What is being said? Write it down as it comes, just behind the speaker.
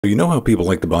So you know how people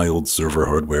like to buy old server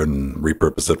hardware and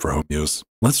repurpose it for home use?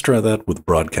 Let's try that with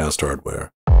broadcast hardware.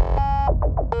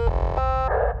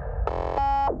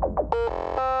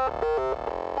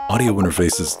 Audio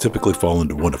interfaces typically fall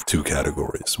into one of two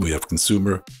categories. We have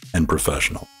consumer and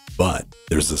professional. But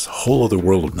there's this whole other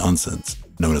world of nonsense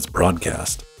known as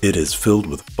broadcast. It is filled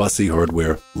with fussy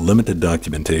hardware, limited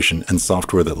documentation, and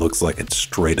software that looks like it's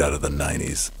straight out of the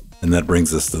 90s. And that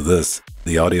brings us to this,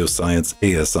 the AudioScience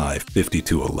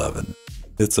ASI5211.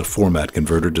 It's a format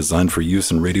converter designed for use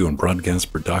in radio and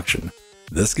broadcast production.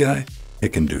 This guy,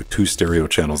 it can do 2 stereo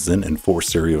channels in and 4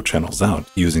 stereo channels out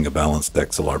using a balanced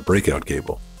XLR breakout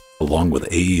cable, along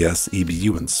with AES,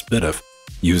 EBU, and SPDIF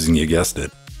using, you guessed it,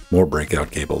 more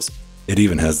breakout cables. It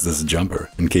even has this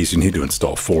jumper in case you need to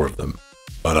install 4 of them.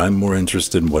 But I'm more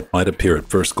interested in what might appear at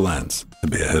first glance to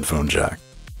be a headphone jack.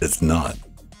 It's not.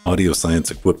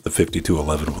 AudioScience equipped the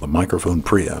 5211 with a microphone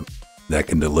preamp that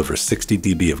can deliver 60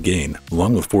 dB of gain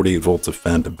along with 48 volts of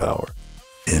phantom power.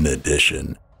 In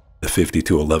addition, the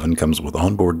 5211 comes with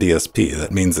onboard DSP.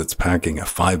 That means it's packing a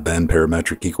 5-band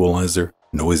parametric equalizer,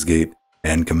 noise gate,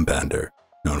 and compander.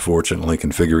 Now, unfortunately,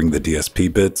 configuring the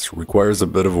DSP bits requires a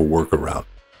bit of a workaround.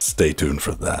 Stay tuned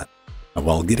for that. Now,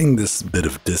 while getting this bit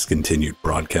of discontinued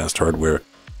broadcast hardware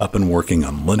up and working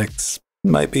on Linux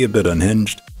might be a bit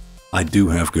unhinged, I do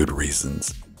have good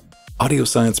reasons.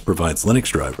 AudioScience provides Linux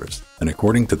drivers, and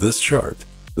according to this chart,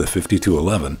 the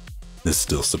 5211 is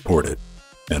still supported.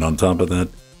 And on top of that,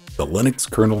 the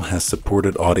Linux kernel has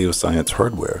supported AudioScience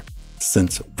hardware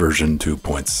since version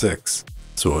 2.6,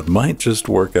 so it might just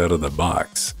work out of the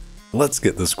box. Let's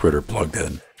get this critter plugged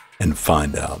in and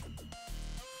find out.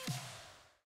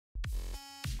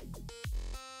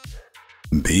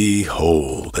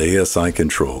 Behold, ASI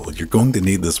control. You're going to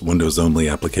need this Windows-only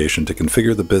application to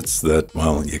configure the bits that,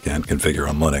 well, you can't configure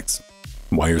on Linux.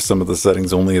 Why are some of the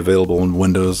settings only available in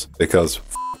Windows? Because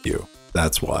f*** you.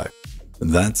 That's why.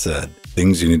 That said,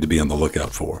 things you need to be on the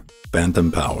lookout for: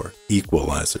 phantom power,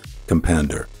 equalizer,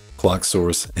 compander, clock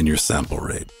source, and your sample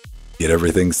rate. Get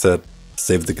everything set,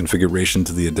 save the configuration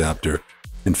to the adapter,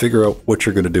 and figure out what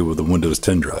you're going to do with the Windows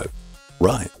 10 drive.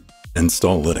 Right,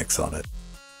 install Linux on it.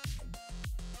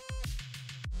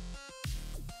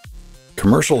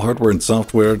 Commercial hardware and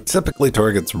software typically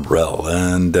targets RHEL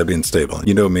and Debian Stable.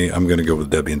 You know me, I'm going to go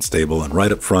with Debian Stable, and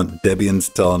right up front, Debian's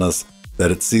telling us that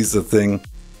it sees a thing,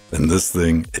 and this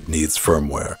thing, it needs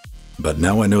firmware. But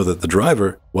now I know that the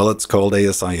driver, well, it's called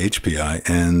ASI HPI,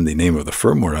 and the name of the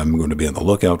firmware I'm going to be on the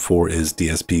lookout for is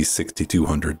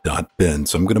DSP6200.bin,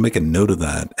 so I'm going to make a note of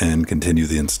that and continue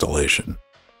the installation.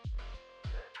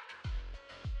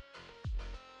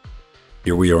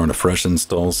 Here we are on a fresh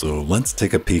install, so let's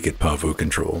take a peek at PAVU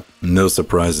control. No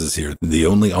surprises here. The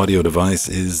only audio device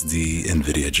is the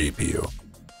NVIDIA GPU.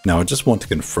 Now I just want to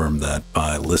confirm that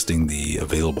by listing the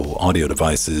available audio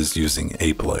devices using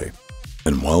APlay.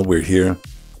 And while we're here,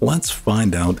 let's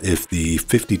find out if the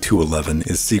 5211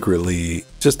 is secretly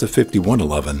just a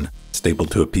 5111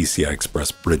 stapled to a PCI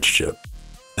Express bridge chip.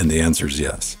 And the answer is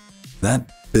yes.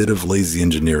 That bit of lazy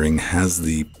engineering has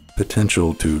the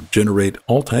potential to generate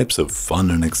all types of fun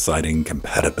and exciting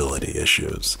compatibility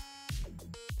issues.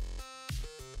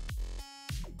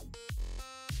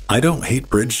 I don't hate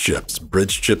bridge chips.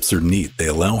 Bridge chips are neat. They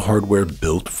allow hardware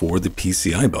built for the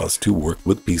PCI bus to work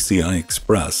with PCI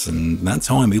Express, and that's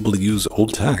how I'm able to use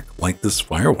old tech like this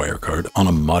FireWire card on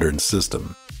a modern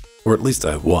system. Or at least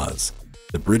I was.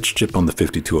 The bridge chip on the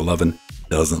 5211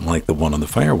 doesn't like the one on the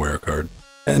FireWire card,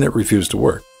 and it refused to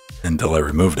work until I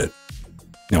removed it.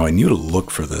 Now, I knew to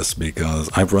look for this because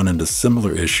I've run into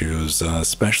similar issues,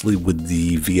 especially with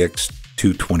the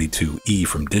VX222E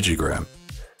from Digigram.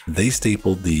 They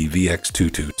stapled the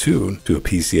VX222 to a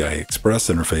PCI Express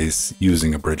interface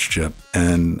using a bridge chip,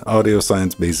 and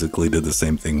AudioScience basically did the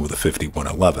same thing with the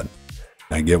 5111.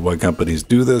 I get why companies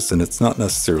do this, and it's not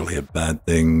necessarily a bad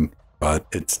thing, but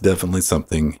it's definitely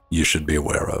something you should be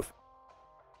aware of.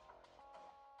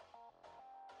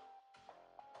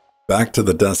 Back to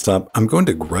the desktop, I'm going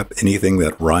to grep anything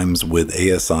that rhymes with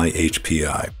ASI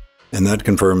HPI, and that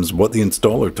confirms what the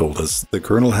installer told us. The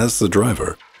kernel has the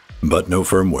driver, but no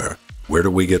firmware. Where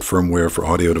do we get firmware for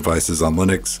audio devices on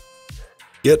Linux?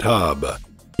 GitHub.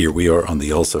 Here we are on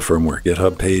the ALSA firmware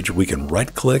GitHub page. We can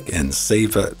right-click and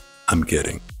save it. I'm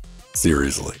kidding.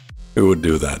 Seriously, who would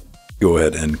do that? Go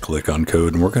ahead and click on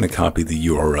code, and we're going to copy the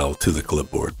URL to the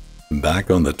clipboard.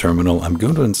 Back on the terminal, I'm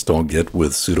going to install git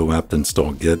with sudo apt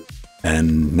install git.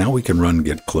 And now we can run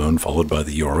git clone followed by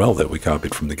the URL that we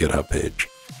copied from the GitHub page.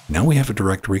 Now we have a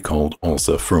directory called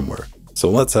ALSA firmware. So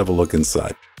let's have a look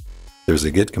inside. There's a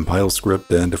git compile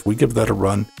script, and if we give that a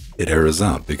run, it errors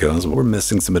out because we're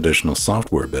missing some additional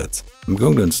software bits. I'm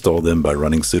going to install them by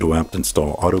running sudo apt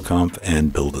install autoconf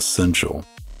and build essential.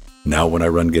 Now when I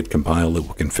run git compile, it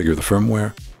will configure the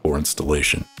firmware for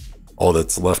installation. All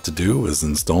that's left to do is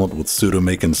install it with sudo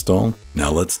make install.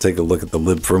 Now let's take a look at the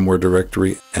lib firmware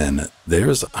directory, and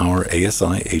there's our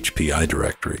ASI HPI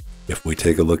directory. If we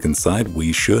take a look inside,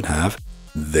 we should have,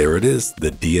 there it is,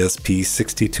 the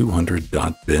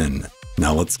dsp6200.bin.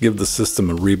 Now let's give the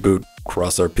system a reboot,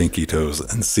 cross our pinky toes,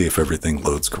 and see if everything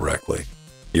loads correctly.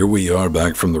 Here we are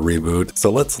back from the reboot,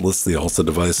 so let's list the ALSA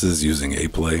devices using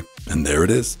aplay, and there it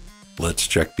is. Let's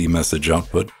check the message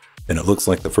output, and it looks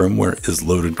like the firmware is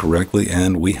loaded correctly,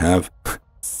 and we have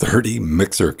 30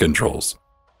 mixer controls.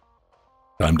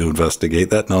 Time to investigate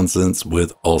that nonsense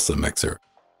with ALSA Mixer.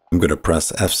 I'm going to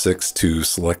press F6 to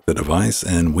select the device,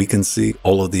 and we can see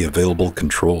all of the available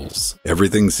controls.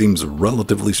 Everything seems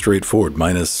relatively straightforward,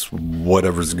 minus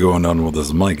whatever's going on with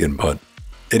this mic input.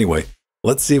 Anyway,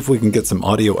 let's see if we can get some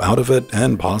audio out of it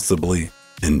and possibly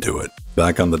into it.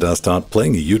 Back on the desktop,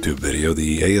 playing a YouTube video,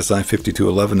 the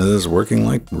ASI5211 is working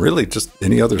like really just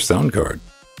any other sound card.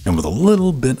 And with a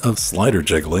little bit of slider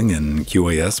jiggling in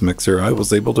QAS Mixer, I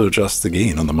was able to adjust the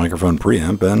gain on the microphone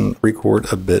preamp and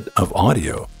record a bit of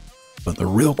audio. But the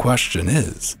real question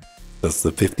is, does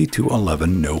the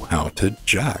 5211 know how to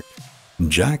jack?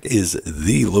 Jack is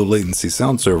the low latency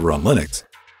sound server on Linux.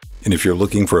 And if you're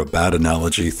looking for a bad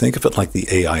analogy, think of it like the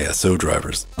AISO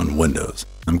drivers on Windows.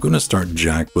 I'm going to start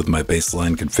jack with my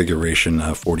baseline configuration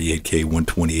 48K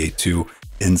 128.2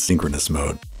 in synchronous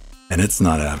mode. And it's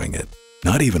not having it.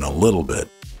 Not even a little bit.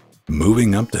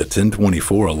 Moving up to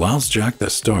 1024 allows jack to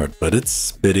start, but it's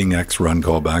spitting X run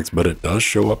callbacks, but it does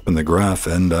show up in the graph,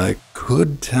 and I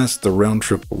could test the round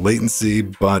trip latency,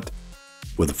 but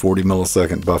with a 40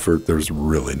 millisecond buffer, there's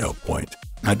really no point.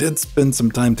 I did spend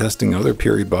some time testing other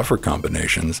period buffer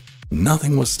combinations.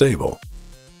 Nothing was stable.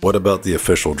 What about the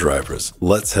official drivers?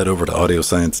 Let's head over to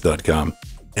AudioScience.com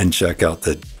and check out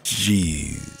the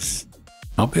G's.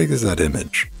 How big is that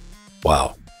image?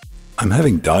 Wow. I'm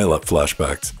having dial-up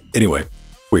flashbacks. Anyway,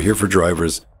 we're here for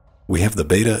drivers. We have the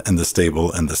beta and the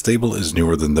stable is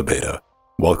newer than the beta.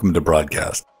 Welcome to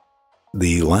broadcast.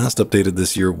 The last updated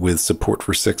this year with support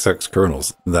for 6x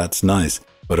kernels. That's nice.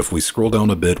 But if we scroll down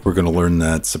a bit, we're going to learn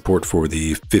that support for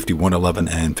the 5111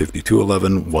 and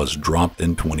 5211 was dropped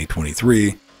in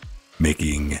 2023,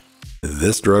 making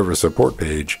this driver support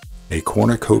page a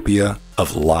cornucopia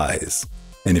of lies.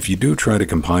 And if you do try to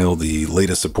compile the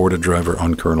latest supported driver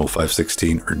on kernel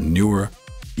 5.16 or newer,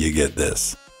 you get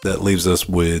this. That leaves us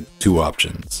with two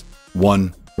options.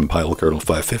 1, compile kernel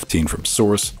 5.15 from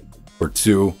source, or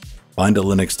 2, find a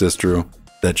Linux distro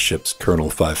that ships kernel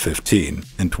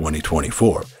 5.15 in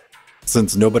 2024.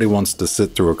 Since nobody wants to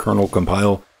sit through a kernel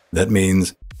compile, that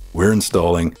means we're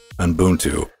installing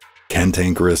Ubuntu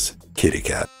Cantankerous Kitty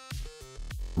Cat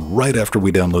right after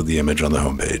we download the image on the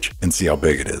homepage and see how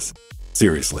big it is.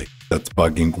 Seriously, that's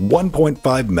bugging 1.5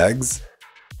 megs,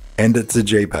 and it's a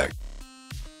JPEG.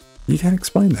 You can't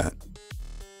explain that.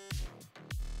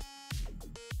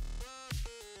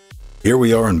 Here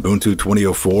we are in Ubuntu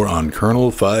 2004 on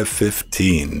kernel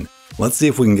 5.15. Let's see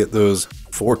if we can get those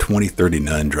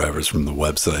 42039 drivers from the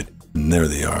website. And there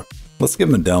they are. Let's give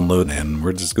them a download, and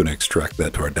we're just going to extract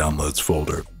that to our downloads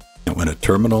folder. Now in a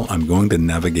terminal, I'm going to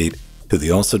navigate to the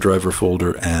ALSA driver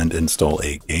folder and install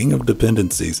a gang of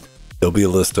dependencies. There'll be a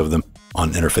list of them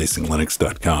on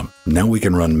interfacinglinux.com. Now we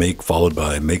can run make followed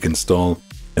by make install,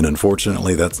 and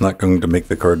unfortunately that's not going to make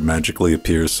the card magically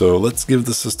appear, so let's give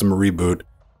the system a reboot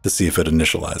to see if it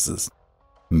initializes.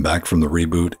 Back from the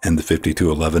reboot, and the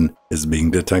 5211 is being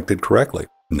detected correctly.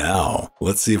 Now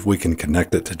let's see if we can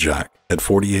connect it to jack at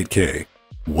 48K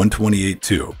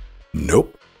 128.2.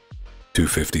 Nope.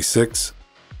 256.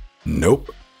 Nope.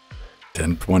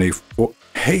 1024.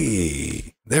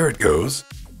 Hey, there it goes.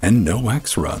 And no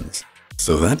X runs.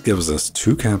 So that gives us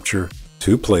 2 capture,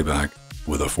 2 playback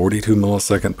with a 42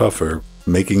 millisecond buffer,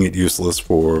 making it useless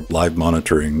for live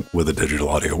monitoring with a digital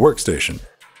audio workstation.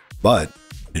 But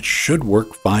it should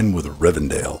work fine with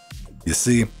Rivendell. You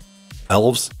see,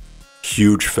 elves,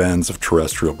 huge fans of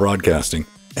terrestrial broadcasting,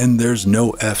 and there's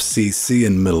no FCC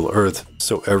in Middle Earth,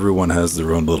 so everyone has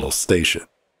their own little station.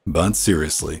 But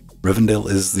seriously, Rivendell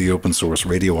is the open source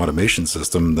radio automation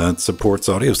system that supports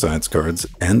AudioScience cards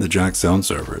and the Jack sound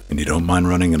server, and you don't mind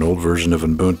running an old version of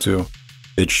Ubuntu,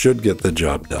 it should get the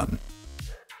job done.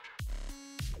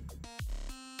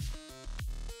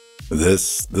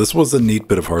 This was a neat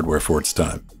bit of hardware for its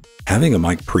time. Having a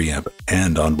mic preamp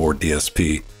and onboard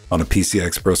DSP on a PCI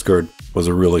Express card was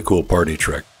a really cool party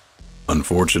trick.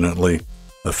 Unfortunately,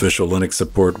 official Linux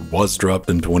support was dropped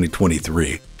in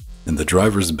 2023, and the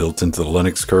drivers built into the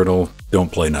Linux kernel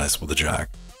don't play nice with the jack.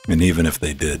 And even if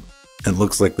they did, it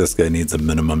looks like this guy needs a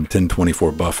minimum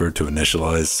 1024 buffer to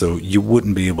initialize, so you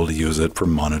wouldn't be able to use it for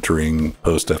monitoring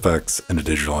post-FX in a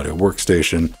digital audio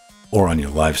workstation or on your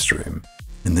live stream.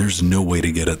 And there's no way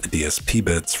to get at the DSP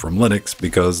bits from Linux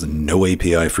because no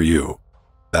API for you.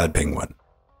 Bad penguin.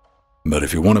 But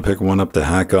if you want to pick one up to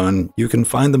hack on, you can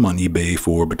find them on eBay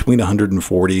for between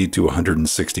 140 to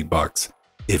 160 bucks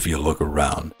if you look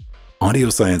around.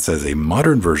 AudioScience has a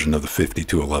modern version of the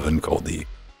 5211 called the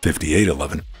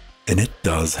 5811, and it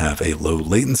does have a low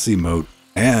latency mode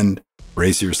and,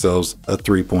 brace yourselves, a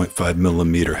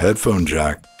 3.5mm headphone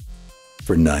jack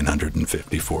for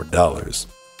 $954.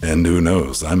 And who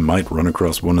knows, I might run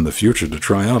across one in the future to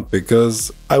try out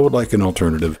because I would like an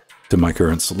alternative to my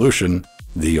current solution,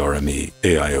 the RME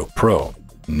AIO Pro.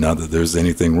 Not that there's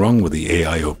anything wrong with the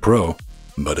AIO Pro,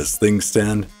 but as things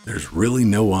stand, there's really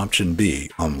no option B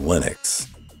on Linux.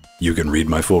 You can read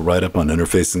my full write-up on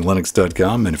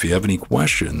interfacinglinux.com, and if you have any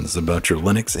questions about your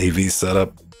Linux AV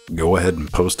setup, go ahead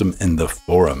and post them in the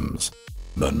forums.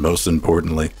 But most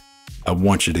importantly, I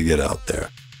want you to get out there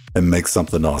and make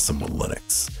something awesome with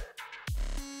Linux.